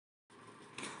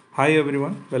Hi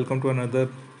everyone, welcome to another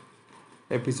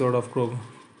episode of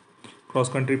Cross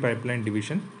Country Pipeline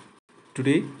Division.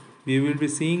 Today we will be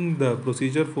seeing the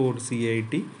procedure for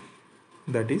CIT,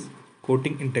 that is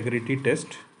coating integrity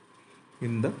test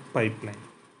in the pipeline.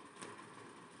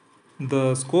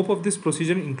 The scope of this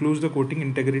procedure includes the coating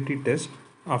integrity test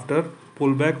after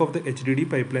pullback of the HDD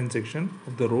pipeline section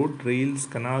of the road, rails,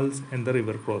 canals and the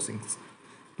river crossings.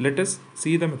 Let us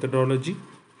see the methodology,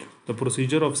 the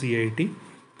procedure of CIT.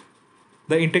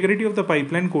 The integrity of the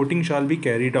pipeline coating shall be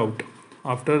carried out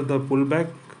after the pullback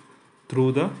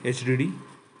through the HDD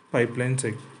pipeline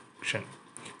section.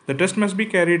 The test must be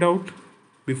carried out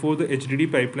before the HDD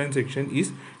pipeline section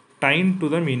is tied to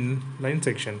the mainline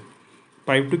section.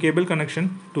 Pipe to cable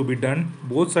connection to be done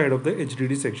both sides of the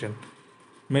HDD section.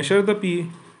 Measure the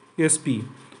PSP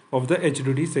of the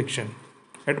HDD section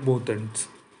at both ends.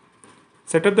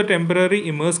 Set up the temporary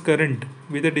immerse current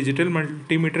with a digital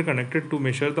multimeter connected to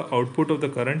measure the output of the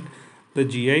current, the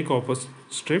GI copper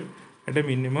strip at a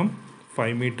minimum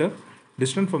 5 meter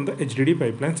distant from the HDD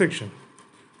pipeline section.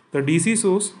 The DC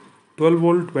source 12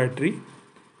 volt battery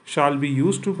shall be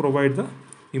used to provide the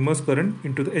immerse current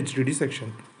into the HDD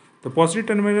section. The positive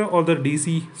terminal of the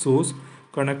DC source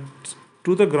connects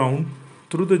to the ground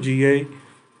through the GI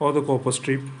or the copper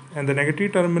strip and the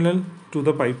negative terminal to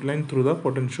the pipeline through the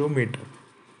potentiometer.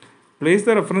 Place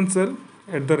the reference cell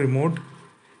at the remote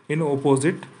in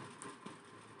opposite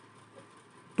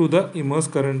to the immerse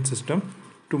current system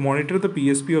to monitor the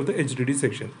PSP of the HDD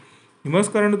section. Immerse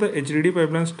current of the HDD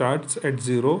pipeline starts at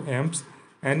 0 amps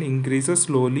and increases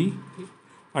slowly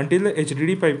until the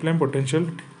HDD pipeline potential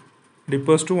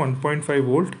differs to 1.5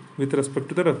 volt with respect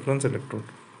to the reference electrode.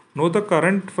 Note the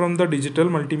current from the digital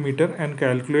multimeter and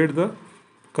calculate the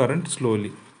current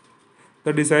slowly.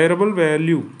 The desirable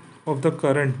value of the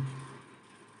current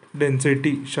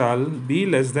density shall be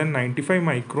less than 95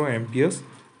 microamperes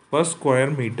per square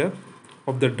meter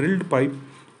of the drilled pipe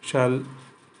shall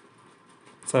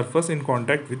surface in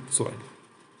contact with soil.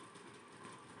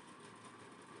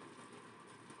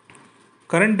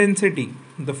 Current density,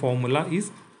 the formula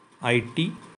is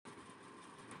IT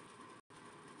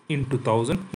into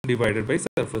 1000 divided by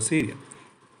surface area,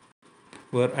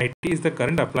 where IT is the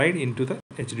current applied into the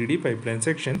HDD pipeline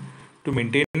section to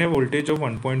maintain a voltage of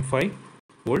 1.5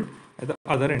 volt at the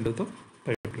other end of the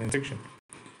pipeline section.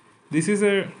 This is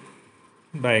a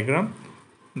diagram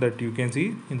that you can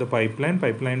see in the pipeline.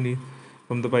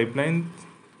 From the pipeline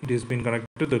it is been connected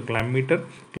to the clamp meter.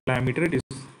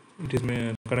 It is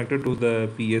connected to the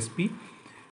PSP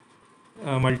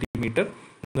multimeter.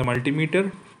 The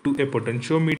multimeter to a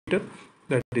potentiometer,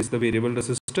 that is the variable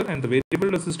resistor, and the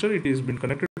variable resistor it is been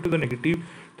connected to the negative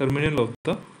terminal of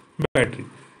the battery,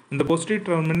 and the positive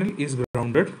terminal is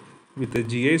grounded with a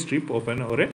GI strip of an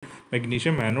or a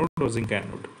magnesium anode or zinc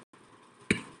anode,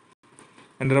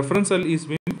 and the reference cell is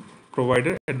being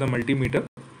provided at the multimeter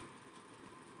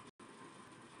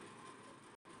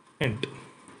end.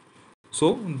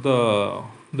 So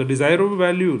the desirable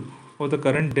value of the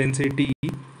current density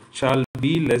shall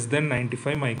be less than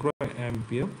 95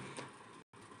 microampere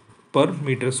per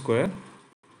meter square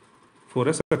for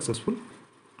a successful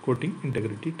coating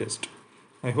integrity test.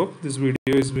 I hope this video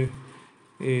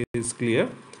is clear.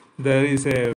 There is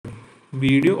a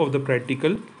video of the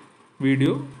practical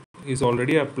video is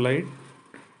already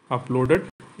uploaded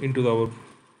into our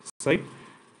site.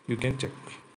 You can check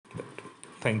that.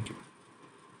 Thank you.